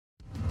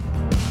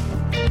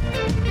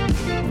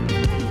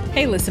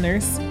Hey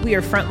listeners, we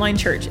are Frontline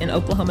Church in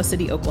Oklahoma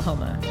City,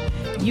 Oklahoma.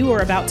 You are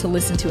about to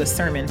listen to a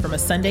sermon from a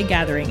Sunday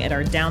gathering at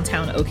our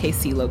downtown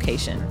OKC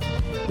location.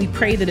 We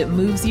pray that it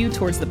moves you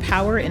towards the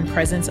power and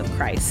presence of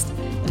Christ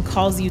and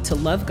calls you to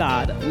love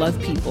God,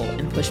 love people,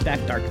 and push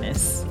back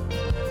darkness.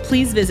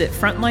 Please visit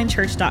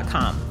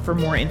frontlinechurch.com for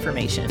more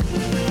information.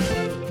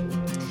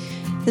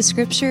 The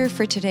scripture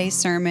for today's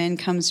sermon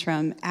comes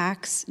from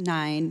Acts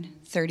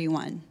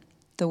 9:31.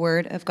 The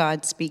word of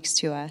God speaks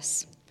to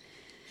us.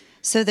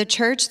 So the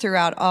church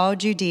throughout all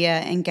Judea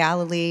and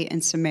Galilee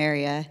and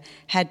Samaria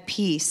had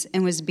peace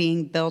and was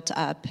being built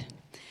up,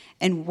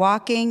 and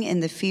walking in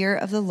the fear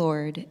of the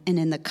Lord and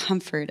in the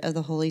comfort of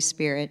the Holy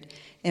Spirit,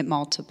 it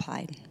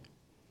multiplied.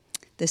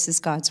 This is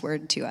God's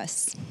word to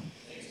us.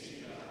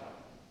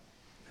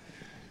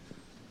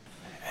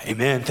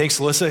 Amen.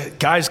 Thanks, Alyssa.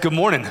 Guys, good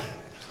morning.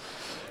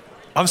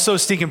 I'm so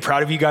stinking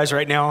proud of you guys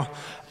right now.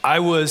 I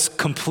was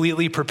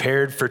completely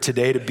prepared for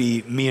today to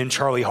be me and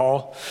Charlie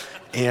Hall.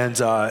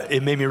 And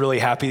it made me really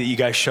happy that you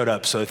guys showed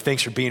up. So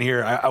thanks for being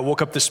here. I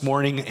woke up this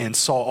morning and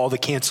saw all the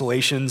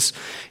cancellations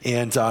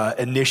and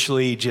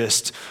initially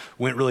just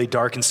went really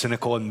dark and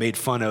cynical and made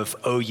fun of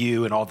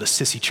OU and all the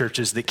sissy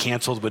churches that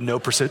canceled with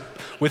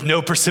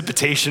no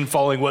precipitation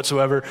following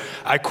whatsoever.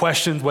 I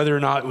questioned whether or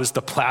not it was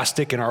the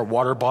plastic in our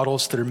water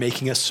bottles that are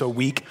making us so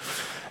weak.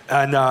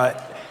 And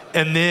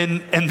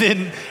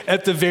then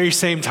at the very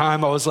same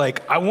time, I was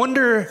like, I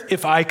wonder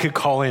if I could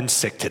call in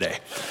sick today.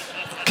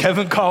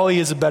 Kevin Colley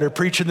is a better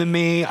preacher than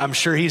me. I'm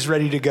sure he's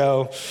ready to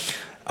go.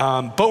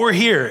 But we're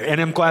here,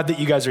 and I'm glad that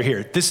you guys are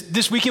here.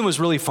 This weekend was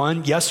really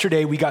fun.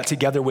 Yesterday, we got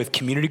together with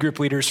community group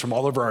leaders from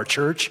all over our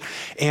church,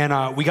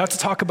 and we got to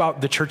talk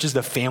about the church as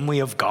the family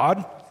of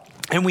God,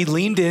 and we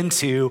leaned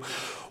into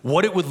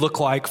what it would look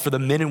like for the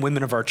men and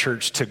women of our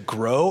church to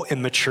grow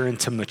and mature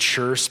into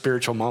mature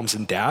spiritual moms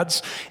and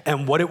dads,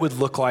 and what it would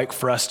look like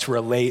for us to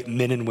relate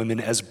men and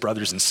women as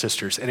brothers and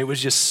sisters. And it was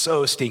just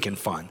so stinking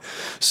fun.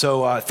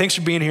 So thanks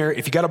for being here.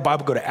 If you got a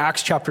Bible, go to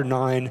Acts chapter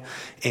 9,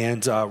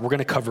 and we're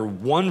gonna cover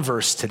one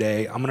verse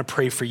today. I'm gonna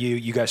pray for you,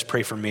 you guys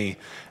pray for me,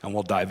 and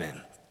we'll dive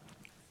in.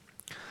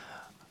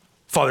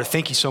 Father,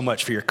 thank you so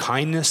much for your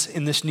kindness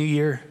in this new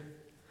year.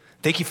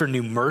 Thank you for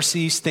new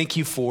mercies. Thank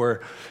you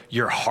for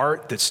your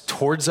heart that's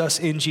towards us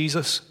in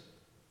Jesus.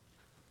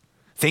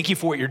 Thank you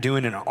for what you're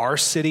doing in our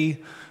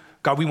city.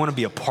 God, we want to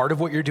be a part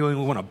of what you're doing.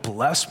 We want to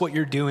bless what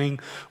you're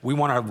doing. We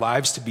want our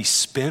lives to be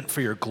spent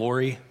for your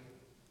glory.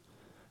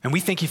 And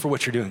we thank you for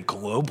what you're doing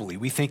globally.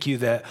 We thank you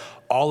that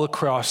all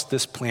across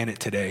this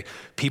planet today,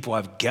 people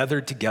have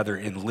gathered together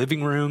in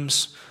living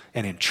rooms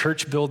and in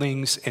church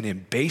buildings and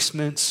in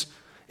basements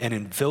and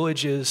in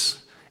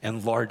villages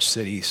and large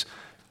cities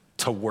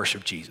to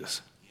worship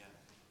Jesus.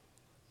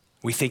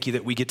 We thank you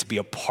that we get to be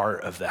a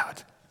part of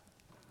that.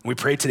 We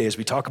pray today as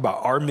we talk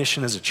about our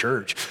mission as a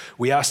church,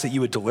 we ask that you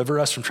would deliver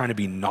us from trying to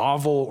be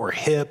novel or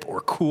hip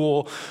or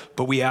cool,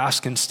 but we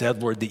ask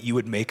instead, Lord, that you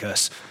would make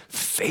us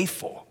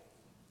faithful,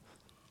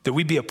 that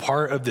we'd be a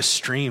part of the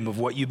stream of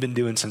what you've been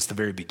doing since the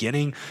very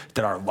beginning,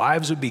 that our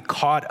lives would be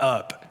caught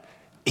up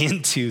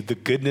into the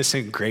goodness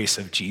and grace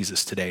of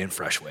Jesus today in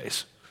fresh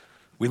ways.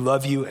 We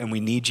love you and we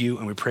need you,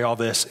 and we pray all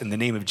this in the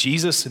name of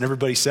Jesus. And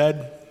everybody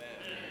said,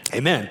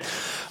 amen.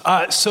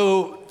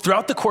 So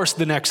throughout the course of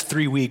the next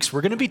 3 weeks,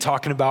 we're gonna be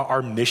talking about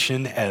our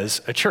mission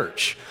as a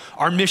church.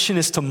 Our mission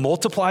is to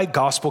multiply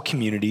gospel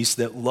communities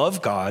that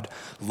love God,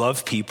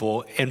 love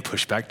people, and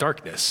push back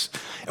darkness.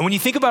 And when you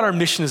think about our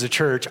mission as a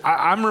church,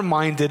 I'm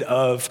reminded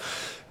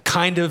of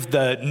kind of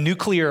the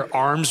nuclear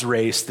arms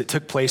race that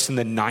took place in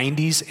the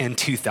 90s and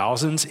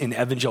 2000s in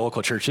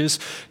evangelical churches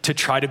to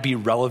try to be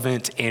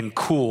relevant and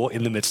cool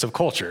in the midst of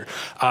culture.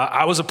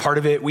 I was a part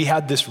of it. We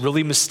had this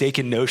really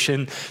mistaken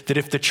notion that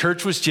if the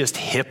church was just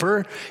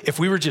hipper, if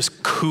we were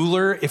just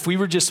cooler, if we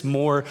were just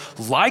more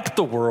like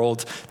the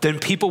world, then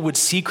people would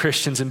see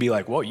Christians and be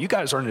like, well, you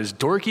guys aren't as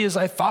dorky as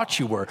I thought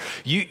you were.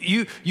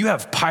 You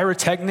have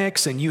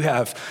pyrotechnics and you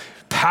have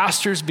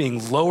pastors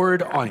being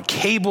lowered on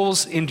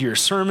cables into your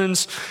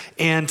sermons.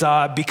 And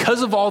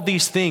because of all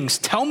these things,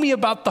 tell me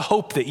about the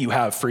hope that you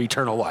have for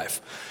eternal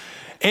life.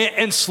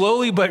 And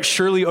slowly but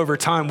surely over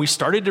time, we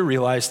started to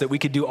realize that we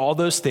could do all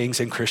those things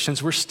and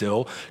Christians were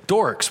still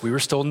dorks. We were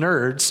still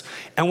nerds.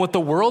 And what the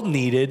world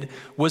needed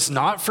was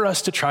not for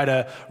us to try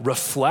to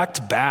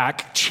reflect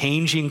back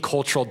changing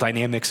cultural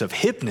dynamics of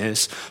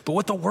hipness, but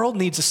what the world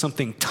needs is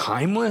something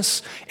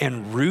timeless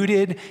and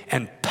rooted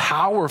and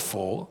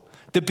powerful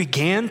that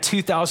began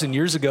 2,000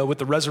 years ago with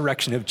the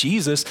resurrection of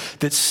Jesus,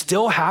 that's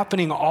still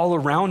happening all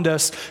around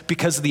us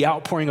because of the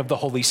outpouring of the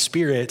Holy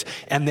Spirit,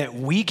 and that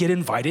we get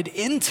invited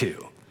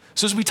into.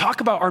 So as we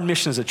talk about our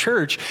mission as a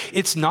church,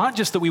 it's not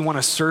just that we want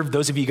to serve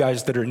those of you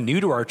guys that are new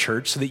to our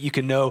church so that you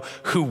can know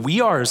who we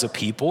are as a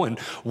people and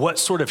what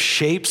sort of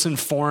shapes and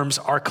forms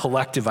our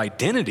collective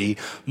identity.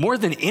 More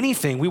than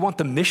anything, we want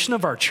the mission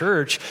of our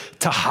church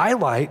to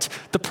highlight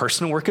the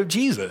person and work of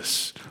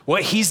Jesus,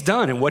 what he's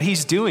done and what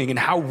he's doing and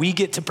how we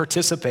get to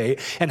participate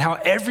and how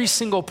every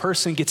single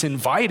person gets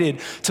invited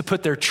to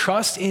put their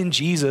trust in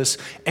Jesus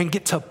and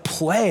get to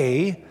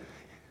play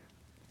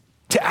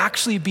to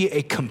actually be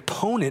a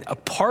component, a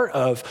part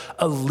of,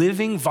 a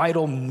living,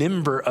 vital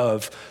member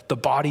of the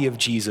body of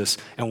Jesus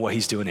and what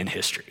he's doing in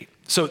history.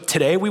 So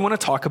today we want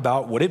to talk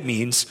about what it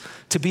means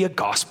to be a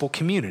gospel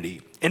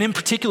community. And in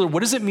particular, what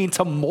does it mean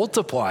to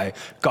multiply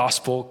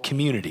gospel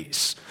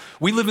communities?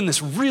 We live in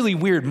this really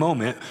weird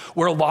moment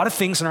where a lot of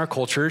things in our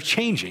culture are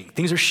changing.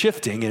 Things are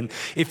shifting. And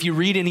if you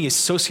read any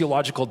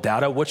sociological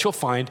data, what you'll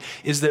find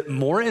is that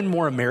more and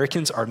more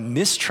Americans are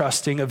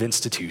mistrusting of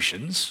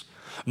institutions.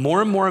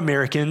 More and more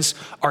Americans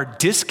are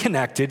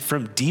disconnected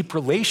from deep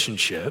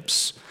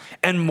relationships.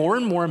 And more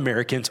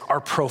Americans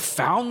are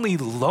profoundly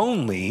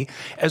lonely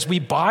as we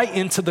buy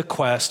into the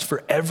quest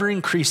for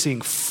ever-increasing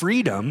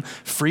freedom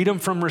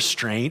from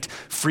restraint,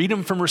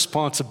 freedom from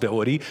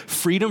responsibility,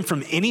 freedom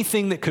from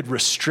anything that could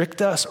restrict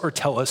us or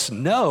tell us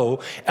no.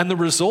 And the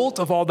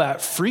result of all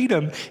that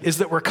freedom is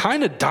that we're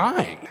kind of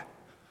dying.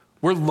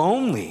 We're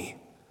lonely.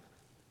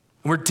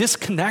 We're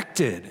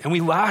disconnected, and we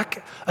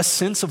lack a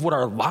sense of what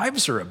our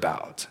lives are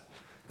about.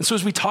 And so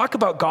as we talk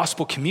about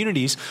gospel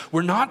communities,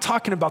 we're not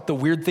talking about the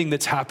weird thing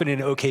that's happened in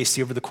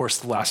OKC over the course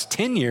of the last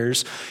 10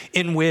 years,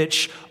 in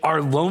which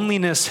our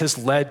loneliness has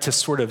led to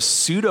sort of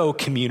pseudo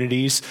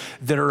communities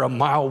that are a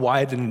mile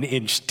wide and an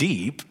inch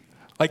deep.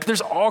 Like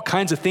there's all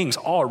kinds of things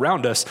all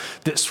around us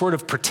that sort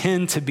of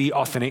pretend to be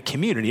authentic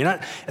community.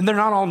 And they're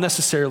not all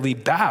necessarily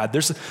bad.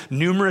 There's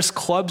numerous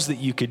clubs that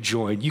you could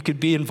join. You could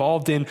be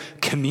involved in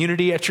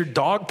community at your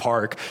dog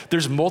park.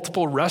 There's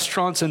multiple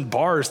restaurants and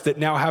bars that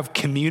now have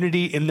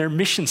community in their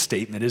mission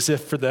statement, as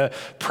if for the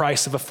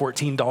price of a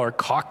 $14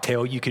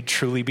 cocktail, you could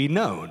truly be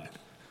known.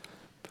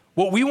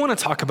 What we want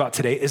to talk about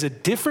today is a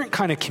different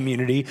kind of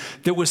community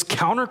that was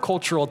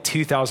countercultural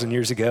 2,000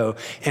 years ago,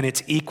 and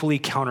it's equally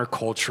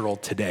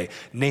countercultural today,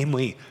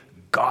 namely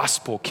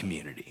gospel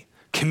community.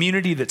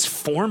 Community that's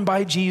formed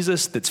by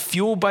Jesus, that's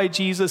fueled by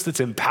Jesus, that's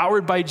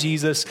empowered by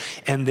Jesus,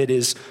 and that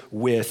is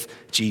with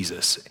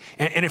Jesus.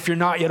 And if you're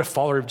not yet a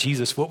follower of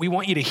Jesus, what we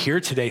want you to hear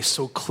today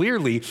so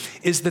clearly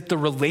is that the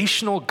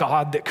relational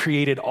God that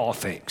created all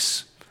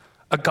things,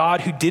 a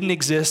God who didn't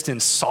exist in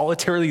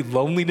solitary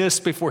loneliness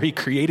before he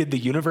created the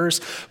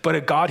universe, but a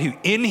God who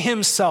in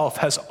himself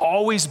has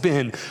always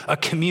been a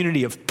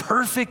community of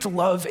perfect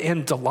love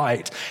and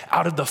delight.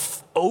 Out of the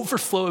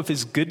overflow of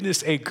his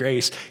goodness and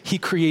grace, he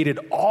created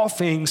all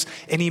things,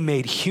 and he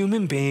made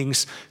human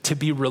beings to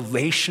be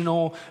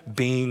relational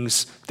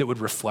beings that would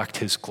reflect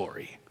his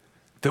glory.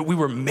 That we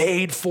were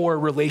made for a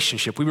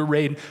relationship. We were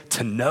made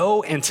to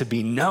know and to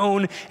be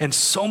known. And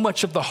so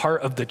much of the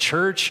heart of the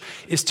church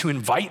is to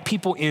invite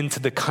people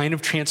into the kind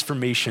of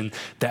transformation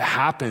that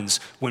happens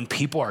when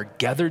people are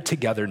gathered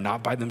together,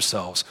 not by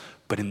themselves,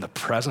 but in the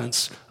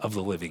presence of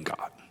the living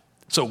God.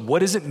 So what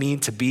does it mean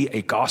to be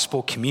a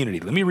gospel community?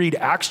 Let me read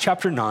Acts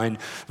chapter 9,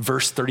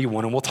 verse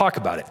 31, and we'll talk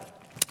about it.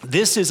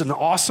 This is an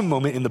awesome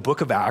moment in the book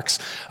of Acts.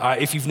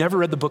 If you've never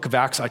read the book of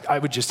Acts, I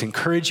would just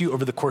encourage you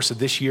over the course of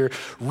this year,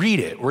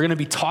 read it. We're going to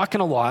be talking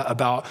a lot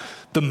about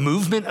the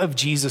movement of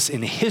Jesus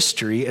in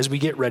history as we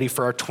get ready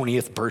for our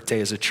 20th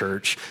birthday as a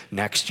church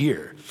next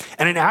year.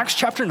 And in Acts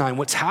chapter 9,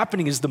 what's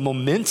happening is the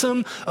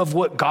momentum of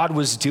what God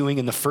was doing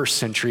in the first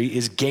century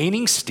is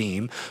gaining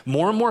steam.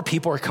 More and more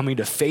people are coming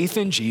to faith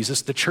in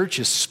Jesus. The church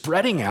is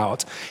spreading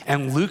out,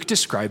 and Luke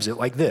describes it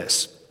like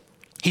this.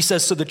 He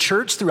says, so the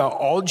church throughout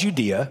all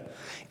Judea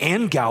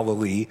and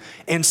Galilee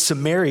and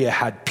Samaria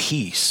had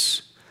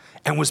peace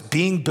and was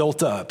being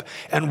built up,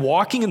 and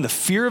walking in the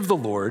fear of the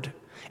Lord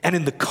and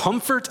in the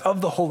comfort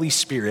of the Holy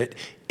Spirit,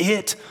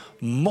 it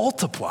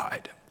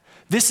multiplied.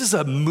 This is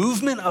a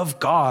movement of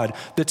God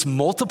that's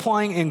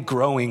multiplying and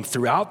growing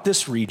throughout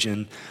this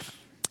region,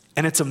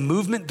 and it's a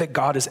movement that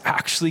God is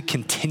actually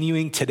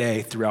continuing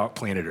today throughout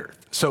planet Earth.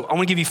 So I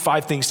want to give you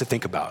 5 things to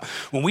think about.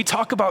 When we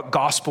talk about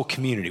gospel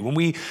community, when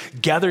we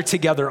gather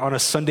together on a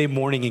Sunday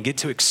morning and get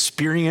to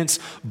experience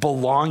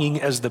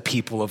belonging as the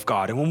people of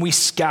God, and when we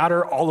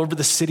scatter all over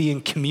the city in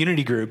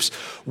community groups,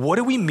 what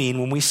do we mean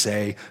when we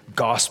say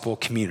gospel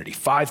community?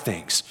 5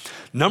 things.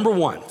 Number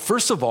 1,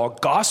 first of all,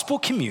 gospel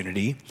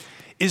community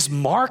is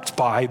marked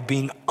by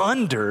being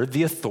under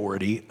the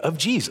authority of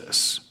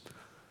Jesus.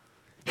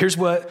 Here's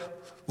what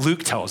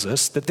Luke tells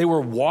us, that they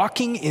were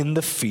walking in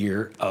the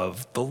fear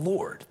of the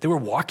Lord. They were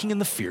walking in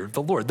the fear of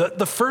the Lord.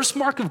 The first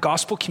mark of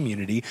gospel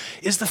community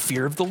is the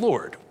fear of the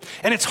Lord.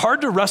 And it's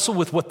hard to wrestle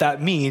with what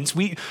that means.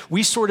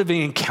 We sort of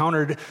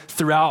encountered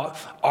throughout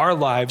our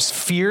lives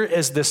fear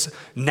as this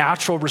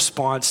natural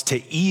response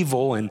to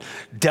evil and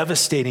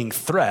devastating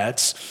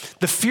threats.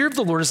 The fear of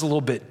the Lord is a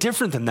little bit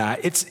different than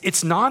that.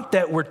 It's not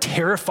that we're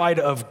terrified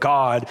of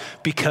God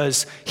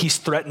because he's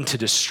threatened to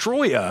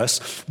destroy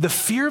us. The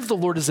fear of the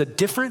Lord is a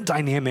different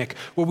dynamic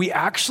where we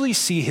actually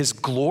see his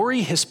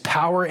glory, his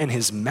power, and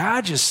his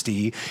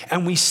majesty,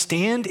 and we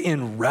stand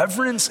in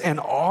reverence and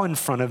awe in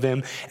front of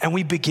him, and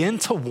we begin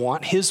to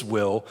want his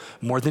will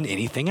more than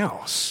anything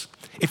else.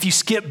 If you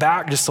skip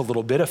back just a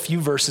little bit, a few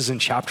verses in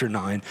chapter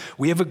 9,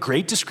 we have a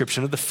great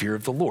description of the fear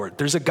of the Lord.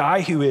 There's a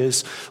guy who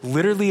is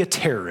literally a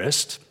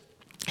terrorist.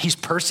 He's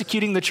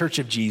persecuting the church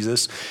of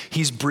Jesus.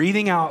 He's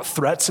breathing out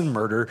threats and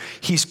murder.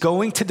 He's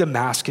going to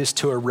Damascus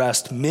to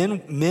arrest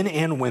men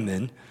and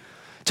women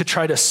to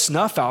try to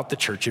snuff out the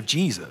church of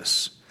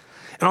Jesus.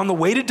 And on the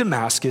way to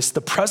Damascus,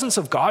 the presence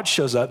of God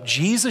shows up.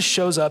 Jesus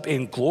shows up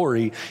in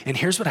glory. And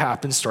here's what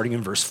happens starting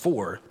in verse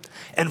 4.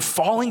 And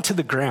falling to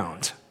the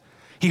ground,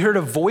 he heard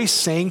a voice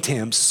saying to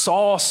him,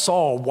 Saul,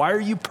 Saul, why are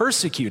you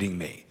persecuting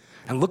me?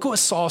 And look what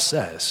Saul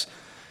says.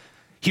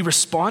 He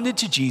responded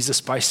to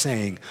Jesus by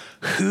saying,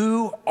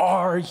 who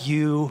are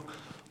you,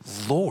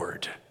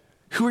 Lord?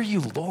 Who are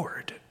you,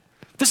 Lord?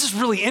 This is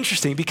really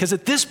interesting because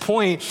at this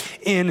point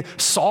in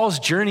Saul's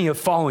journey of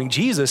following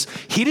Jesus,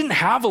 he didn't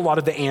have a lot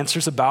of the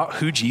answers about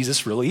who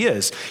Jesus really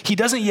is. He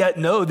doesn't yet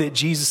know that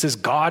Jesus is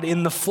God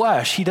in the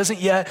flesh. He doesn't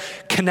yet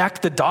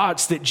connect the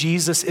dots that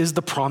Jesus is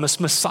the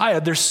promised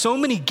Messiah. There's so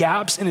many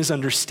gaps in his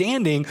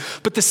understanding,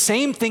 but the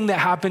same thing that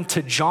happened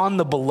to John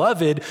the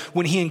Beloved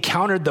when he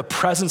encountered the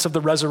presence of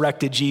the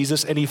resurrected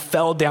Jesus and he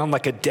fell down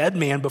like a dead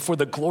man before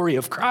the glory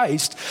of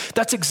Christ,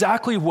 that's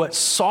exactly what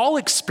Saul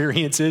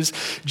experiences.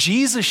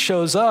 Jesus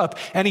shows up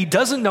and he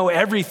doesn't know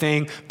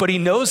everything, but he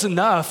knows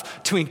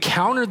enough to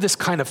encounter this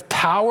kind of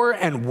power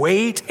and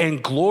weight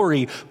and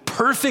glory,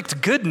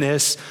 perfect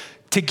goodness,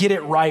 to get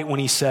it right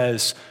when he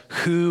says,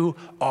 who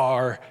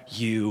are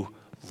you,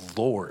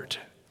 Lord?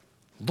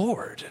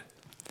 Lord.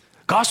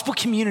 Gospel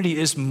community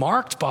is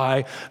marked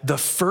by the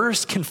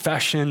first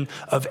confession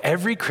of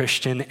every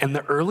Christian and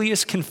the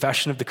earliest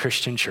confession of the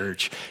Christian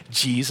church.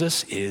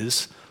 Jesus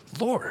is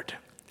Lord.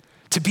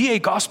 To be a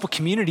gospel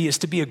community is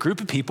to be a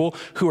group of people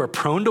who are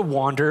prone to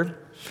wander,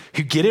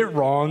 who get it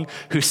wrong,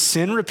 who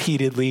sin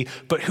repeatedly,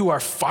 but who are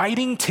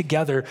fighting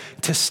together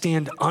to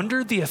stand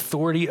under the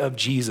authority of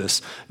Jesus,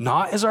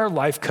 not as our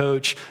life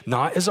coach,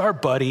 not as our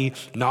buddy,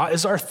 not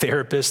as our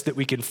therapist that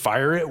we can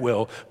fire at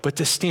will, but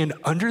to stand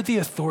under the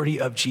authority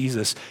of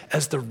Jesus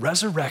as the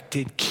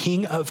resurrected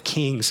King of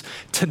Kings,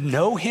 to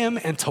know him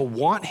and to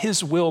want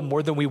his will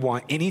more than we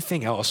want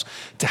anything else,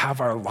 to have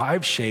our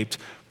lives shaped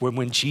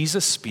when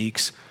Jesus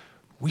speaks,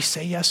 we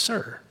say, yes,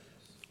 sir.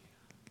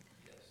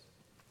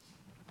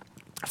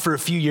 For a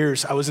few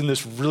years, I was in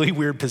this really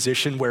weird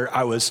position where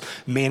I was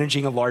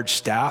managing a large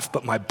staff,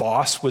 but my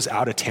boss was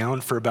out of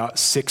town for about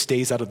 6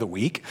 days out of the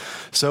week.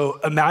 So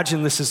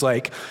imagine this is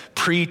like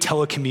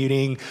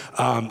pre-telecommuting.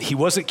 He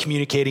wasn't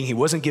communicating. He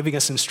wasn't giving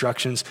us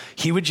instructions.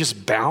 He would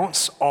just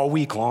bounce all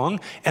week long,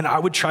 and I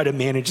would try to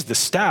manage the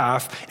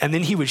staff, and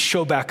then he would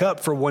show back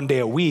up for 1 day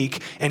a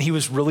week, and he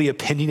was really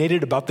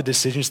opinionated about the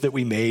decisions that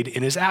we made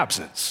in his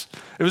absence.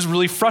 It was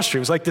really frustrating.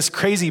 It was like this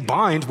crazy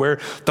bind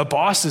where the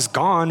boss is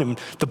gone and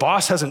the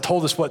boss hasn't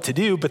told us what to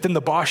do, but then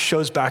the boss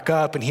shows back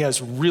up and he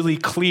has really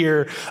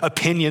clear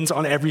opinions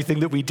on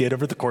everything that we did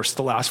over the course of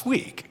the last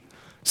week.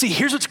 See,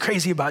 here's what's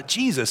crazy about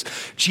Jesus.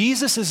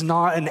 Jesus is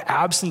not an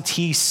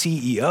absentee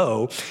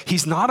CEO.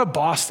 He's not a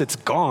boss that's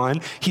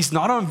gone. He's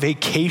not on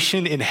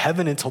vacation in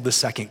heaven until the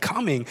second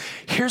coming.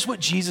 Here's what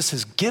Jesus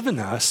has given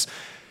us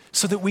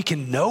so that we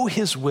can know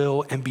his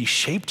will and be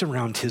shaped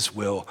around his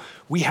will.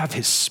 We have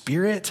his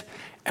spirit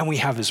and we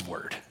have his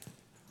word.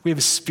 We have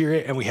his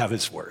spirit and we have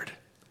his word.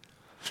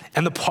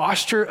 And the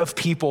posture of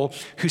people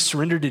who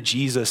surrender to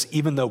Jesus,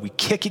 even though we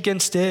kick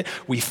against it,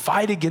 we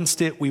fight against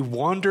it, we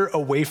wander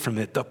away from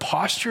it, the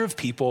posture of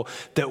people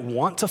that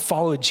want to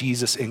follow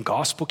Jesus in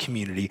gospel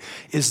community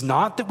is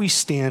not that we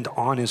stand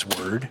on his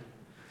word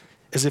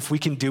as if we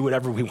can do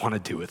whatever we want to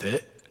do with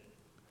it.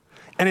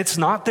 And it's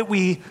not that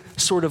we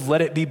sort of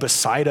let it be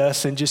beside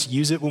us and just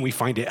use it when we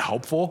find it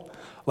helpful.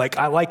 Like,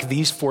 I like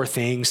these 4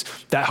 things.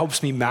 That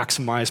helps me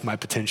maximize my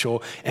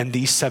potential. And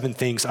these 7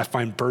 things I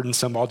find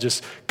burdensome. I'll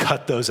just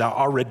cut those out.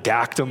 I'll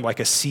redact them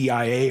like a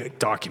CIA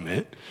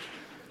document.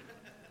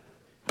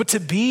 But to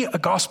be a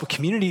gospel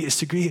community is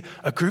to be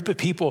a group of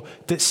people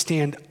that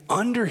stand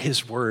under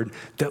his word,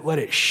 that let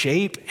it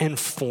shape and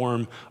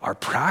form our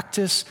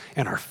practice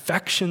and our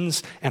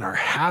affections and our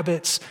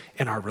habits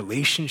and our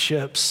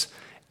relationships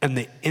and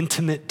the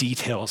intimate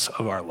details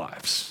of our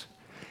lives.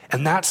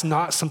 And that's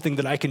not something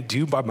that I can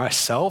do by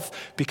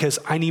myself because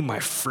I need my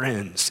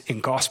friends in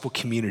gospel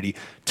community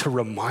to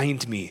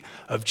remind me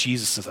of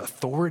Jesus'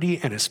 authority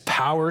and his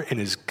power and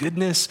his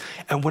goodness.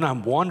 And when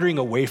I'm wandering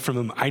away from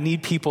him, I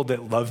need people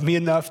that love me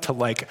enough to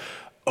like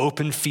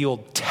open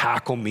field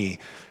tackle me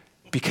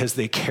because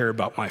they care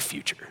about my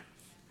future.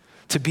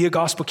 To be a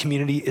gospel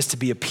community is to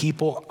be a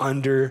people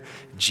under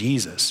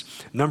Jesus.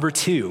 Number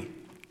 2,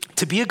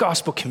 to be a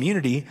gospel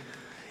community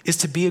is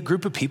to be a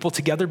group of people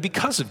together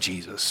because of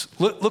Jesus.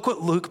 Look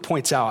what Luke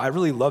points out. I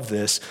really love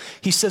this.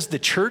 He says the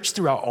church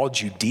throughout all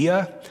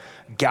Judea,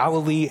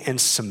 Galilee,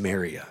 and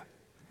Samaria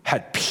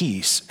had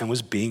peace and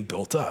was being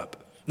built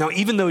up. Now,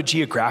 even though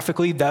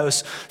geographically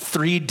those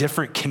 3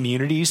 different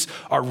communities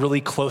are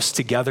really close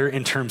together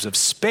in terms of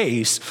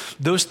space,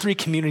 those 3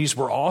 communities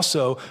were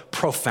also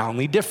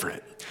profoundly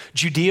different.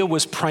 Judea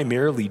was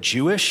primarily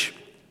Jewish.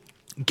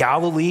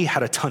 Galilee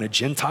had a ton of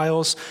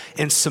Gentiles,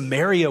 and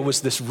Samaria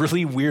was this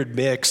really weird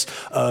mix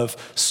of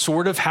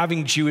sort of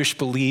having Jewish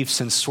beliefs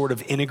and sort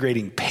of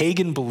integrating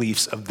pagan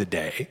beliefs of the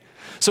day.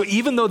 So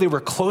even though they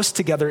were close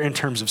together in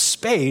terms of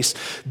space,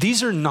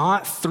 these are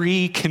not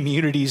three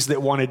communities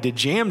that wanted to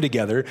jam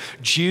together.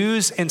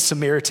 Jews and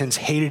Samaritans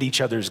hated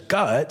each other's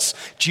guts.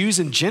 Jews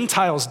and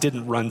Gentiles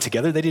didn't run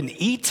together. They didn't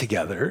eat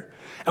together.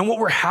 And what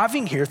we're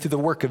having here through the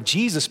work of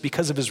Jesus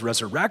because of his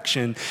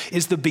resurrection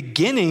is the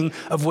beginning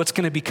of what's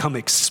going to become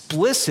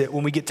explicit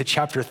when we get to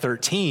chapter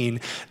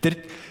 13, that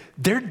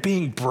they're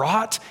being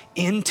brought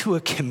into a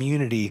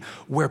community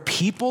where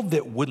people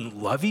that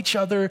wouldn't love each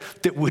other,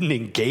 that wouldn't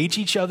engage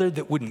each other,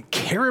 that wouldn't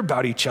care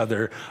about each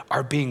other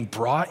are being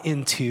brought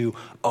into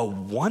a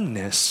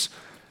oneness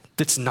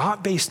that's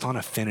not based on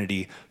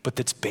affinity, but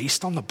that's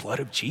based on the blood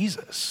of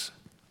Jesus.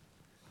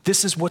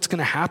 This is what's going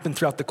to happen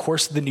throughout the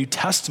course of the New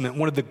Testament.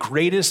 One of the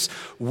greatest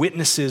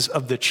witnesses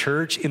of the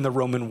church in the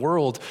Roman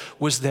world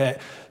was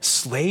that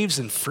slaves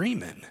and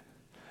freemen,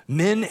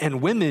 men and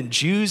women,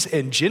 Jews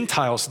and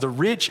Gentiles, the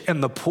rich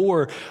and the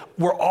poor,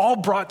 were all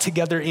brought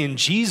together in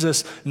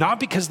Jesus, not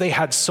because they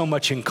had so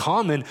much in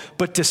common,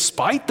 but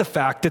despite the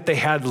fact that they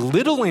had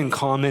little in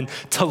common,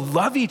 to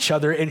love each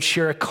other and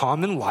share a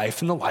common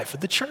life in the life of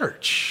the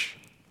church.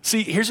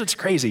 See, here's what's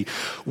crazy.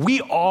 We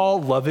all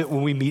love it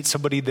when we meet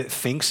somebody that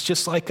thinks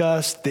just like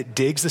us, that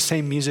digs the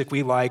same music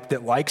we like,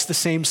 that likes the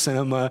same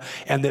cinema,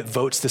 and that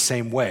votes the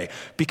same way,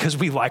 because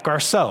we like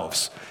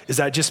ourselves. Is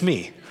that just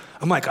me?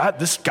 I'm like,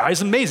 this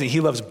guy's amazing.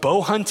 He loves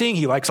bow hunting.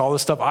 He likes all the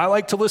stuff I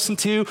like to listen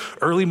to.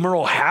 Early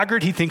Merle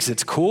Haggard, he thinks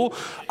it's cool.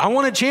 I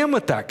want to jam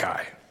with that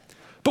guy.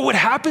 But what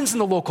happens in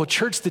the local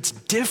church that's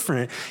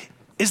different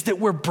is that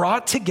we're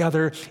brought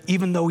together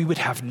even though we would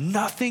have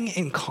nothing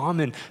in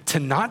common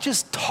to not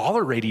just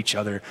tolerate each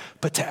other,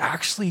 but to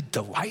actually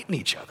delight in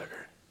each other,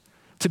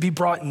 to be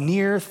brought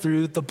near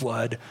through the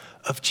blood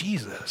of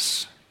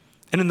Jesus.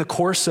 And in the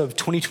course of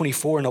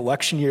 2024, an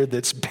election year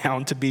that's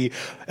bound to be,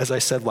 as I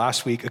said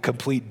last week, a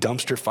complete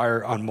dumpster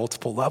fire on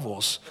multiple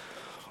levels,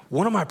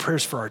 one of my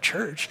prayers for our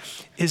church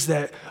is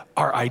that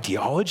our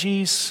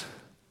ideologies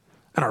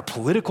and our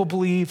political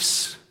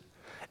beliefs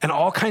and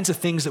all kinds of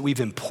things that we've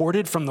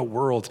imported from the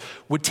world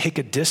would take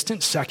a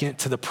distant second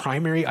to the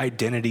primary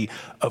identity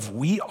of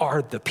we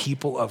are the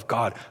people of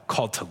God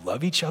called to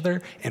love each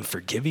other and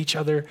forgive each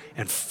other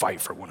and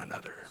fight for one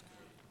another.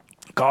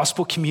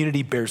 Gospel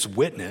community bears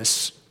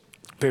witness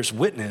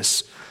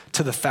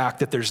to the fact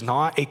that there's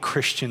not a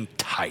Christian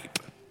type.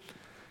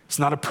 It's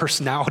not a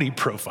personality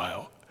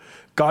profile.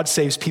 God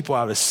saves people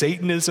out of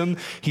Satanism.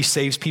 He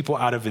saves people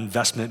out of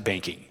investment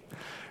banking.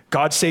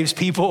 God saves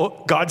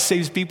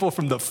people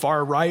from the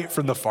far right,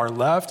 from the far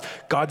left.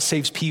 God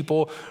saves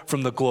people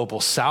from the global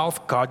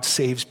south. God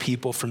saves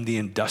people from the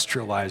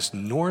industrialized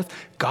north.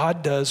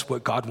 God does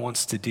what God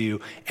wants to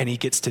do, and he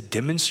gets to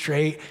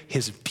demonstrate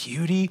his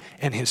beauty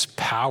and his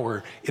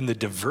power in the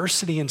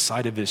diversity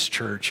inside of his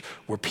church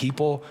where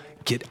people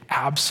get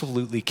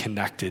absolutely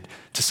connected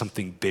to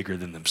something bigger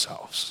than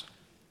themselves.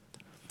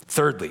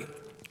 Thirdly,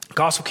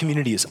 gospel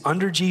community is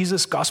under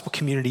Jesus. Gospel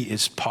community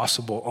is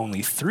possible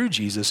only through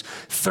Jesus.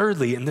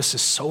 Thirdly, and this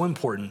is so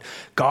important,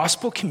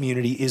 gospel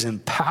community is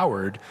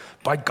empowered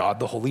by God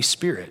the Holy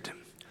Spirit.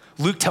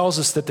 Luke tells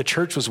us that the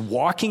church was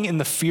walking in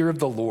the fear of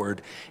the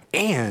Lord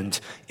and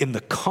in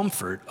the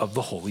comfort of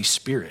the Holy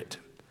Spirit.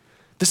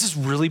 This is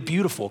really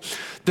beautiful.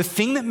 The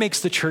thing that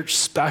makes the church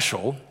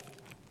special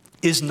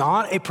is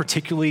not a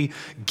particularly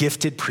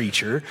gifted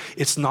preacher.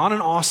 It's not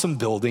an awesome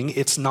building.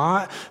 It's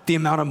not the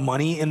amount of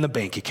money in the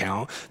bank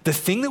account. The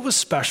thing that was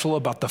special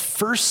about the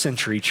first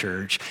century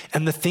church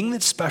and the thing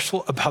that's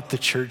special about the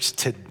church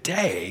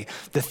today,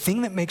 the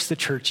thing that makes the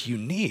church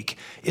unique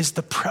is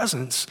the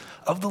presence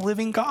of the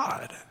living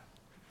God.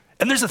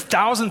 And there's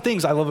 1,000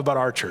 things I love about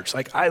our church.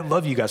 Like, I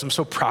love you guys. I'm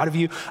so proud of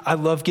you. I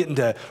love getting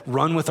to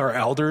run with our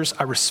elders.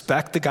 I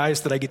respect the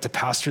guys that I get to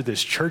pastor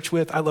this church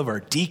with. I love our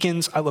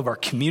deacons. I love our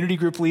community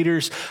group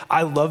leaders.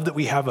 I love that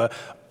we have an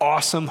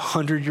awesome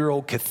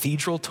 100-year-old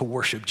cathedral to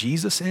worship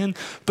Jesus in.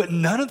 But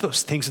none of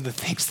those things are the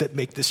things that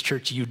make this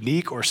church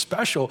unique or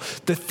special.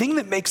 The thing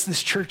that makes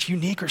this church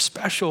unique or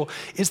special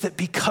is that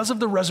because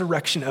of the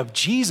resurrection of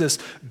Jesus,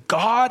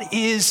 God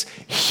is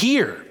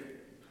here.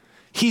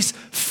 He's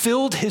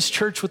filled his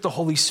church with the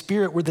Holy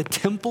Spirit. We're the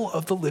temple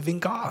of the living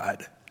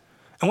God.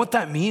 And what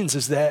that means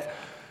is that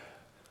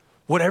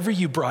whatever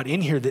you brought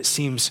in here that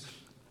seems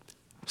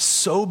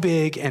so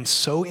big and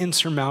so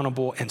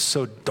insurmountable and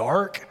so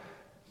dark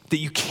that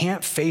you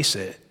can't face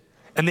it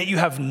and that you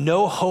have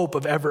no hope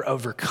of ever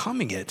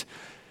overcoming it,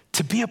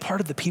 to be a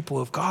part of the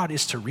people of God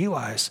is to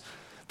realize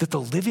that the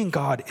living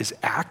God is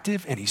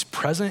active and he's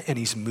present and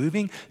he's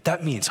moving.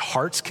 That means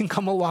hearts can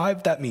come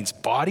alive. That means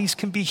bodies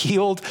can be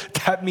healed.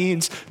 That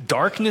means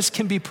darkness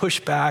can be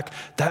pushed back.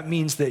 That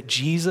means that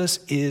Jesus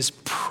is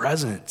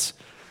present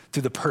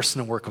through the person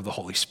and work of the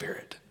Holy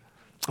Spirit.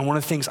 And one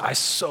of the things I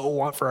so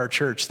want for our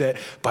church that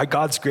by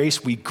God's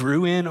grace we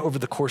grew in over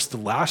the course of the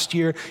last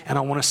year, and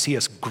I want to see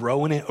us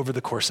grow in it over the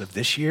course of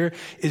this year,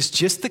 is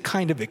just the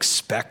kind of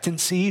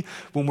expectancy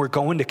when we're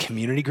going to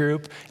community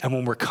group and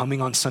when we're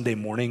coming on Sunday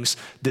mornings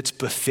that's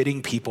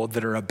befitting people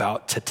that are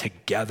about to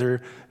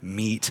together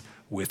meet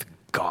with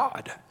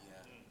God.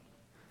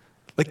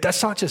 Like,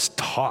 that's not just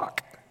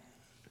talk.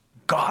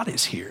 God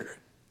is here.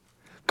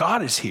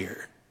 God is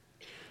here.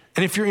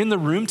 And if you're in the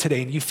room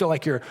today and you feel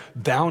like you're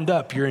bound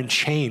up, you're in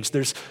chains,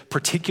 there's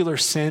particular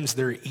sins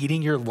that are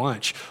eating your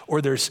lunch, or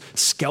there's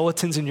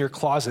skeletons in your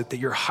closet that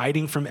you're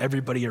hiding from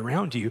everybody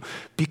around you,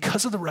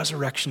 because of the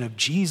resurrection of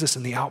Jesus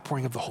and the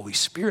outpouring of the Holy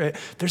Spirit,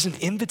 there's an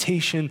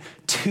invitation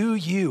to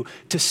you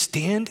to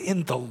stand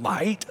in the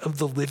light of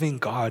the living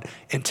God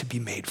and to be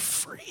made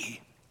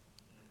free,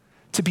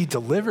 to be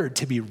delivered,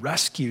 to be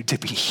rescued, to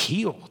be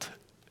healed.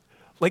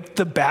 Like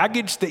the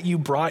baggage that you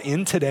brought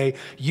in today,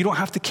 you don't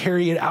have to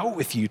carry it out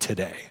with you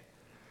today.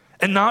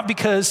 And not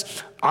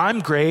because I'm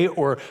great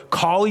or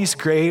Collie's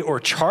great or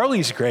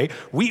Charlie's great.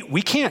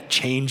 We can't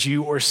change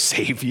you or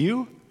save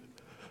you.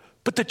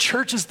 But the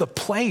church is the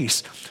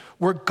place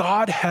where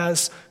God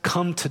has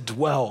come to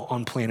dwell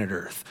on planet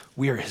Earth.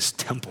 We are his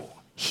temple.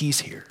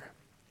 He's here.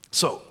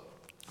 So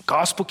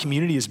gospel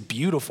community is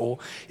beautiful.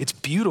 It's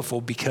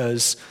beautiful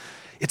because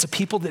it's a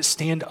people that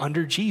stand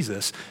under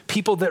Jesus,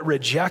 people that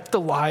reject the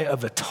lie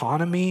of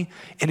autonomy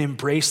and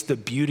embrace the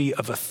beauty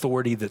of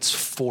authority that's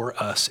for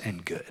us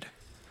and good.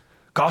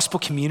 Gospel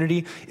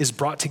community is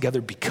brought together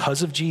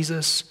because of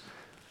Jesus.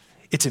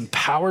 It's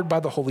empowered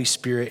by the Holy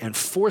Spirit. And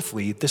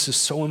fourthly, this is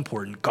so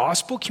important,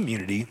 gospel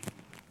community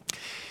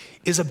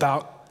is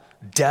about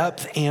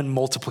depth and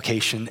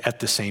multiplication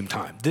at the same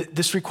time.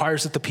 This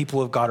requires that the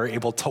people of God are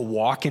able to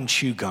walk and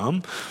chew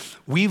gum.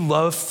 We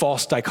love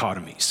false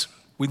dichotomies.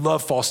 We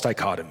love false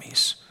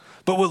dichotomies.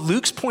 But what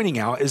Luke's pointing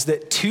out is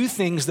that two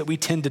things that we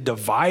tend to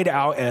divide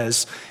out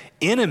as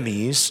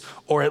enemies,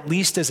 or at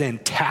least as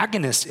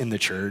antagonists in the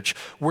church,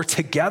 were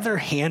together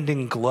hand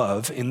in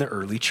glove in the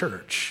early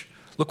church.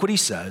 Look what he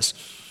says.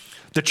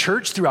 The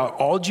church throughout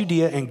all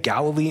Judea and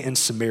Galilee and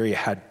Samaria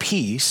had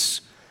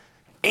peace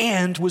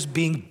and was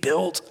being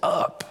built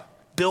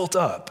up.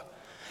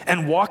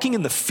 And walking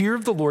in the fear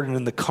of the Lord and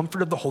in the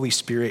comfort of the Holy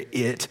Spirit,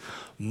 it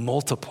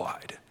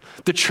multiplied.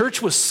 The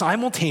church was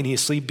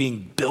simultaneously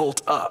being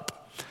built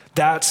up.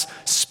 That's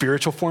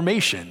spiritual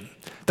formation.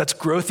 That's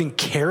growth in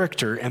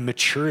character and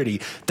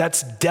maturity.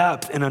 That's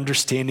depth in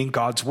understanding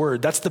God's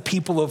word. That's the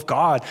people of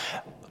God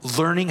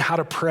learning how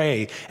to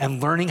pray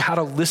and learning how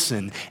to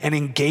listen and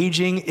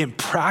engaging in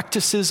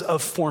practices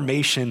of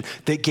formation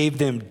that gave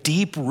them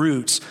deep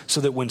roots so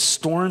that when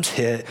storms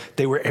hit,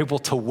 they were able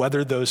to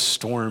weather those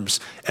storms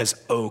as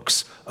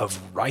oaks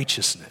of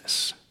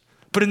righteousness.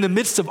 But in the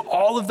midst of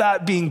all of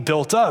that being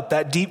built up,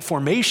 that deep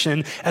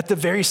formation, at the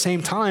very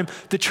same time,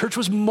 the church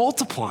was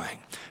multiplying.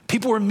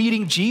 People were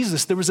meeting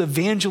Jesus. There was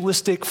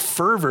evangelistic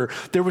fervor.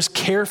 There was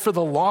care for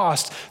the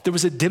lost. There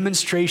was a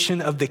demonstration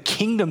of the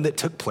kingdom that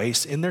took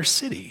place in their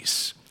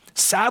cities.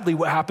 Sadly,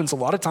 what happens a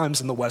lot of times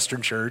in the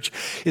Western church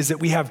is that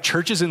we have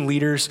churches and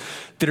leaders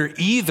that are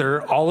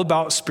either all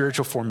about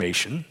spiritual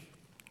formation,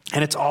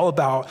 and it's all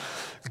about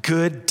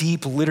good,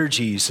 deep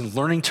liturgies and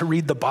learning to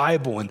read the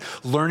Bible and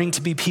learning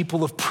to be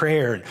people of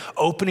prayer and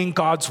opening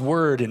God's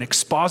word and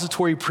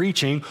expository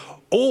preaching,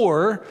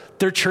 or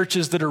they're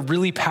churches that are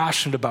really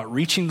passionate about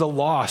reaching the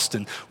lost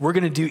and we're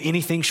going to do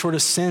anything short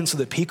of sin so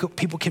that people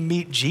can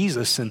meet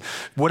Jesus, and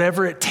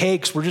whatever it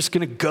takes, we're just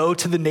going to go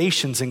to the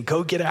nations and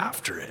go get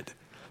after it.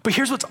 But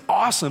here's what's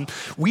awesome.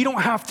 We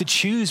don't have to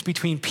choose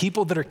between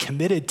people that are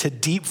committed to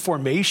deep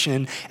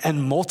formation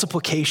and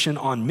multiplication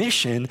on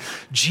mission.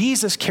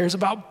 Jesus cares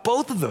about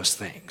both of those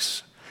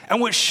things.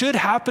 And what should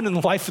happen in the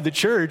life of the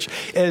church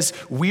is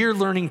we're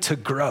learning to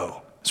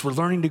grow. As we're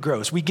learning to grow,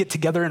 as we get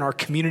together in our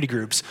community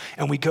groups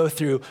and we go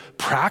through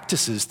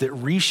practices that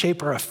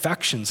reshape our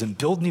affections and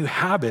build new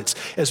habits,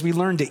 as we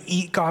learn to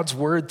eat God's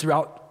word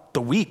throughout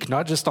the week,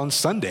 not just on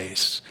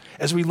Sundays,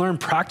 as we learn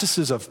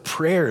practices of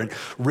prayer and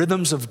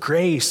rhythms of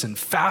grace and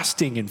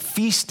fasting and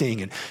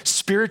feasting and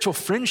spiritual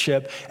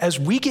friendship, as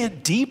we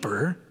get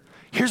deeper,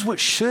 here's what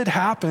should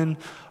happen.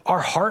 Our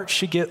heart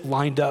should get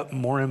lined up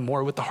more and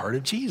more with the heart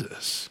of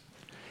Jesus.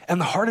 And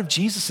the heart of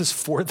Jesus is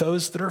for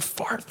those that are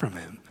far from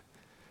him.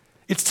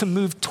 It's to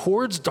move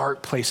towards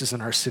dark places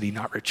in our city,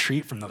 not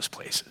retreat from those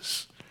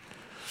places.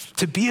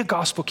 To be a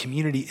gospel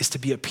community is to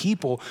be a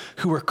people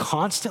who are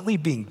constantly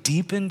being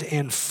deepened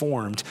and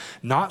formed,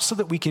 not so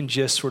that we can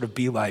just sort of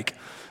be like,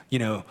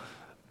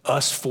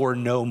 us for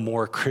no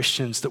more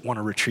Christians that want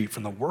to retreat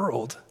from the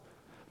world,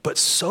 but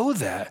so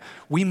that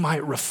we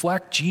might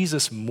reflect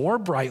Jesus more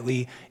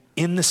brightly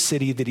in the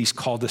city that he's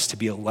called us to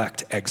be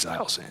elect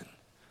exiles in,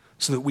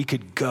 so that we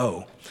could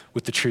go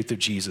with the truth of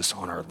Jesus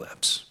on our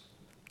lips.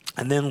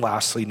 And then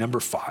lastly,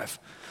 number five,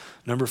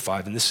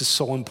 and this is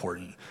so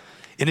important.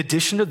 In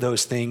addition to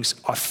those things,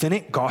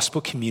 authentic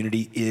gospel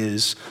community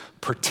is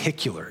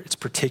particular. It's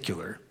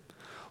particular.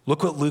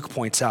 Look what Luke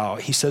points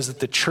out. He says that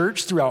the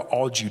church throughout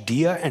all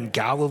Judea and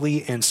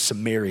Galilee and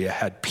Samaria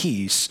had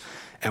peace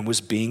and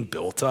was being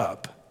built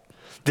up.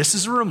 This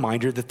is a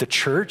reminder that the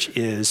church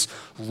is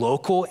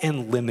local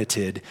and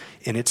limited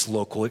in its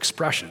local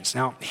expressions.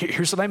 Now,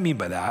 here's what I mean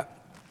by that.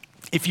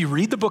 If you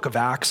read the book of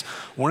Acts,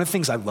 one of the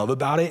things I love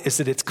about it is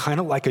that it's kind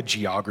of like a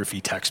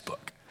geography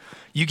textbook.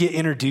 You get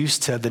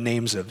introduced to the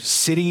names of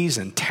cities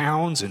and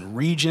towns and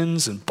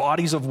regions and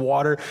bodies of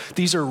water.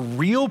 These are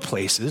real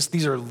places.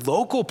 These are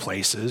local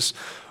places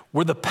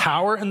where the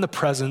power and the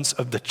presence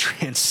of the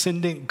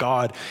transcendent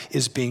God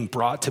is being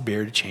brought to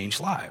bear to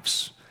change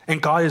lives.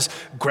 And God is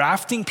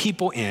grafting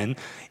people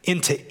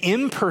into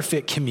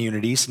imperfect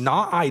communities,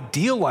 not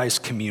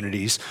idealized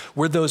communities,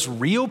 where those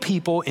real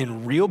people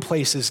in real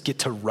places get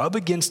to rub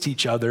against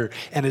each other.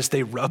 And as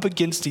they rub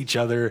against each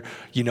other,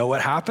 you know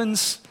what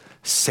happens?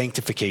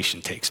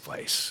 Sanctification takes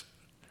place.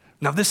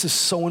 Now, this is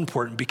so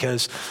important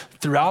because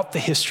throughout the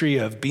history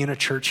of being a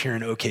church here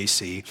in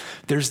OKC,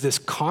 there's this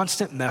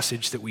constant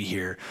message that we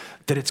hear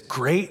that it's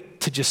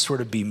great to just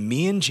sort of be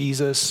me and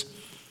Jesus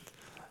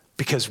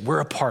because we're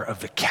a part of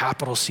the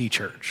capital C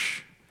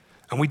church.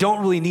 And we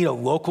don't really need a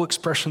local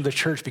expression of the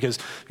church because,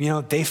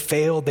 they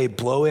fail, they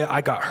blow it.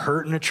 I got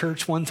hurt in a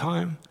church one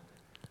time.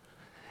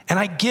 And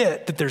I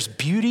get that there's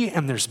beauty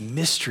and there's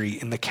mystery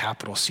in the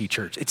capital C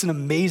church. It's an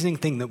amazing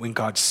thing that when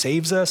God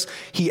saves us,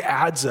 he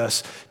adds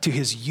us to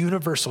his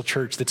universal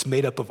church that's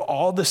made up of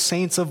all the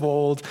saints of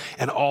old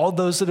and all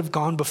those that have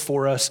gone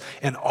before us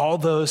and all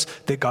those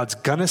that God's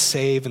gonna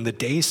save in the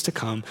days to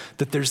come,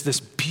 that there's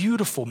this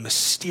beautiful,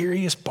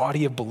 mysterious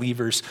body of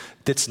believers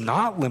that's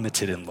not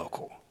limited in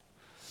local.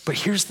 But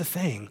here's the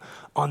thing,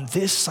 on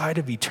this side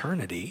of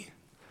eternity,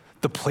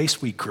 the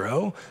place we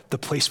grow, the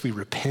place we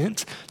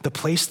repent, the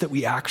place that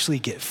we actually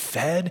get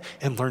fed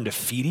and learn to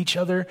feed each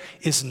other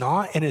is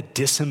not in a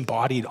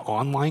disembodied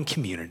online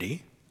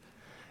community.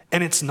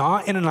 And it's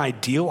not in an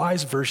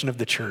idealized version of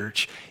the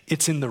church.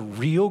 It's in the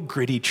real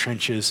gritty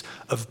trenches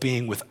of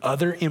being with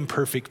other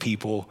imperfect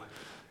people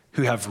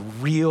who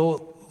have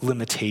real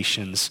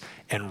limitations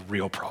and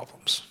real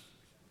problems.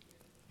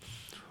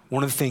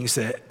 One of the things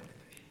that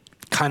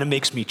kind of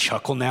makes me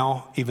chuckle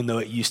now, even though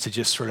it used to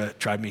just sort of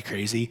drive me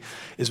crazy,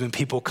 is when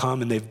people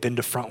come and they've been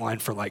to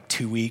Frontline for like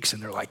 2 weeks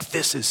and they're like,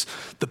 this is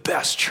the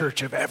best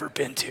church I've ever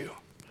been to.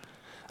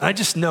 And I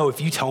just know if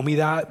you tell me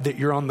that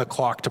you're on the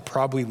clock to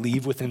probably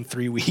leave within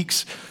 3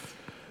 weeks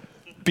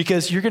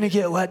because you're gonna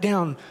get let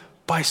down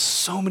by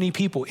so many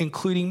people,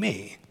 including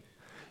me.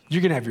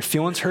 You're gonna have your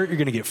feelings hurt, you're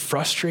gonna get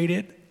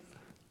frustrated.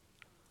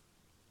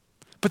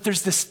 But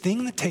there's this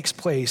thing that takes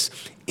place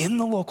in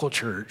the local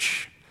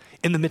church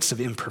in the midst of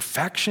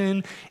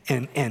imperfection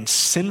and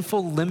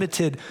sinful,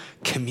 limited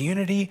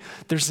community.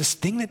 There's this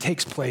thing that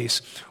takes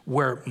place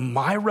where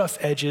my rough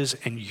edges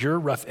and your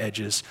rough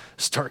edges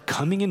start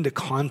coming into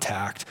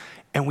contact,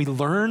 and we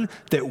learn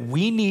that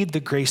we need the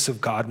grace of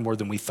God more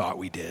than we thought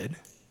we did.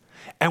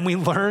 And we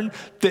learn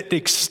that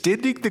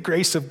extending the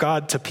grace of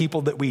God to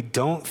people that we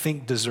don't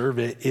think deserve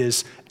it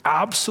is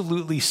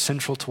absolutely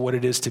central to what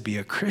it is to be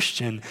a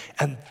Christian,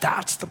 and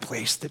that's the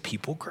place that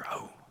people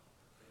grow.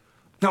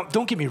 Now,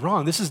 don't get me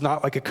wrong, this is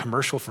not like a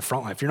commercial for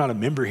Frontline. If you're not a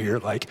member here,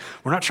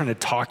 we're not trying to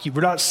talk you,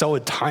 we're not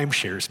selling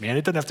timeshares, man.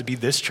 It doesn't have to be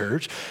this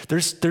church.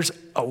 There's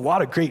a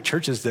lot of great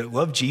churches that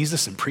love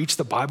Jesus and preach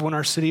the Bible in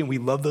our city, and we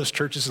love those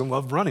churches and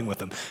love running with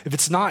them. If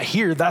it's not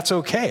here, that's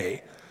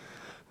okay.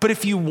 But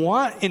if you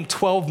want in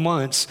 12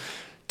 months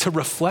to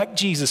reflect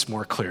Jesus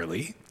more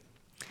clearly,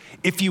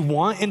 if you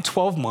want in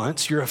 12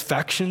 months your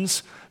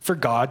affections for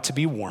God to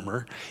be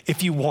warmer,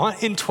 if you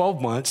want in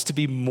 12 months to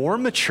be more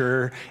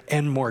mature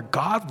and more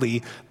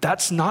godly,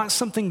 that's not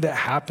something that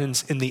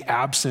happens in the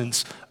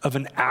absence of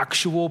an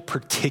actual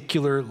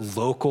particular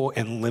local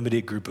and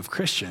limited group of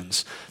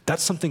Christians.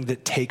 That's something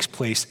that takes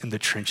place in the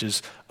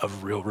trenches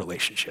of real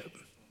relationship.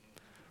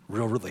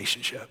 Real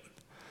relationship.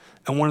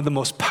 And one of the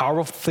most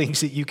powerful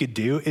things that you could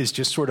do is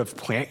just sort of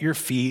plant your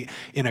feet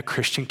in a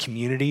Christian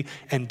community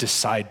and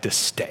decide to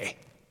stay.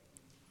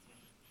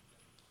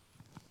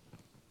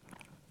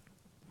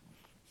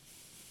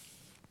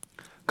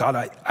 God,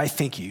 I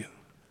thank you.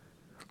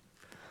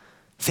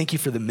 Thank you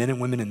for the men and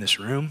women in this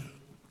room.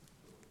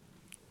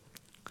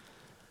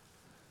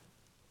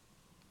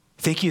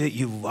 Thank you that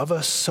you love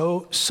us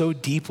so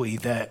deeply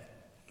that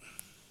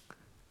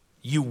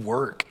you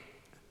work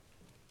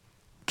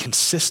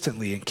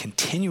consistently and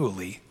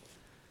continually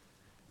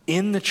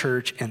in the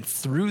church and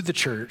through the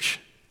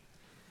church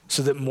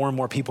so that more and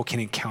more people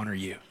can encounter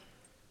you.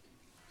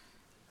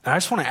 And I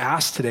just want to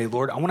ask today,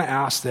 Lord, I want to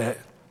ask that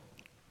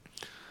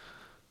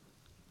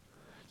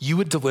you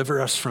would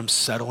deliver us from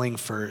settling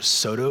for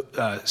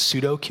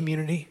pseudo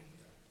community.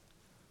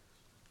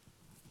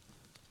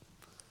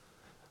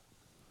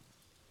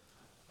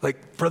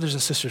 Like brothers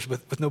and sisters,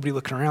 with nobody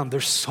looking around,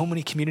 there's so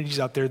many communities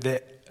out there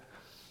that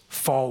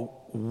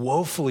fall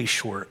woefully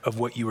short of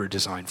what you were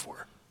designed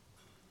for.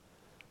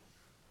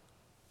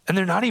 And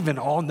they're not even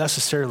all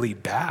necessarily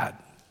bad.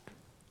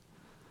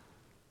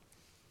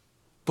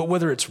 But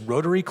whether it's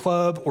Rotary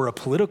Club or a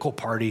political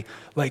party,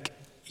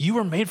 you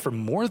were made for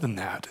more than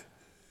that.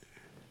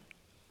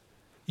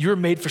 You were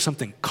made for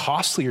something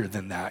costlier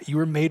than that. You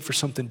were made for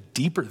something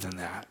deeper than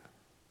that.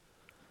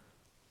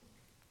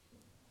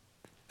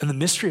 And the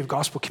mystery of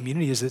gospel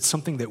community is it's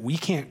something that we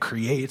can't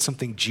create. It's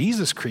something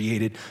Jesus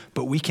created,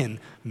 but we can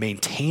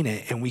maintain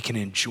it and we can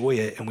enjoy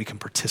it and we can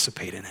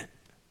participate in it.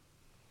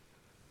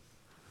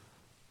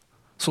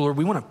 So Lord,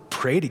 we want to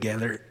pray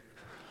together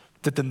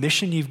that the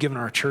mission you've given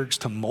our church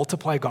to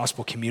multiply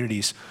gospel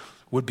communities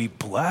would be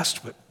blessed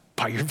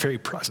by your very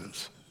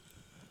presence.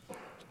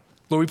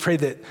 Lord, we pray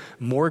that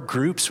more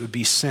groups would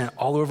be sent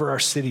all over our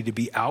city to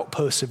be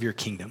outposts of your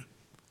kingdom.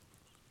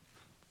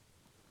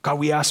 God,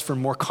 we ask for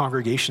more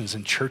congregations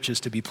and churches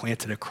to be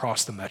planted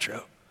across the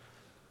metro.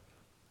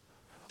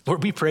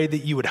 Lord, we pray that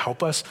you would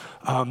help us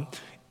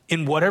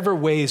in whatever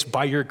ways,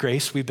 by your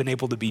grace, we've been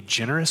able to be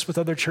generous with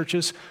other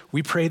churches.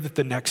 We pray that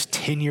the next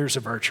 10 years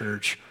of our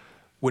church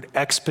would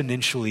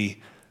exponentially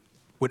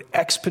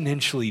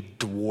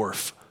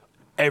dwarf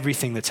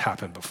everything that's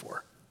happened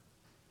before.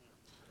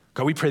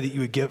 God, we pray that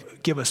you would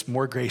give us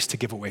more grace to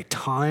give away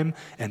time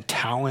and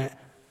talent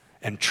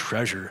and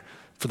treasure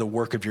for the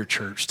work of your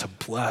church to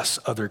bless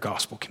other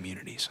gospel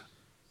communities.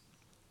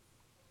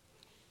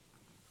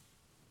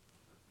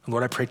 And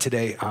Lord, I pray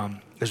today,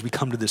 as we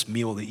come to this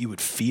meal, that you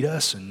would feed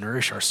us and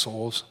nourish our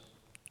souls.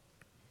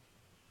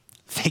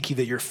 Thank you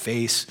that your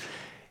face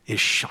is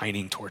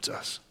shining towards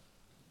us.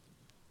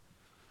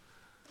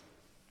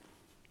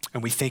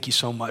 And we thank you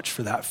so much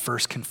for that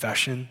first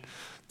confession,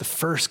 the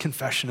first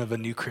confession of a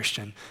new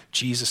Christian,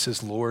 Jesus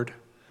is Lord.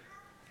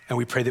 And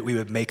we pray that we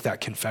would make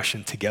that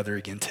confession together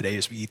again today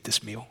as we eat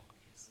this meal.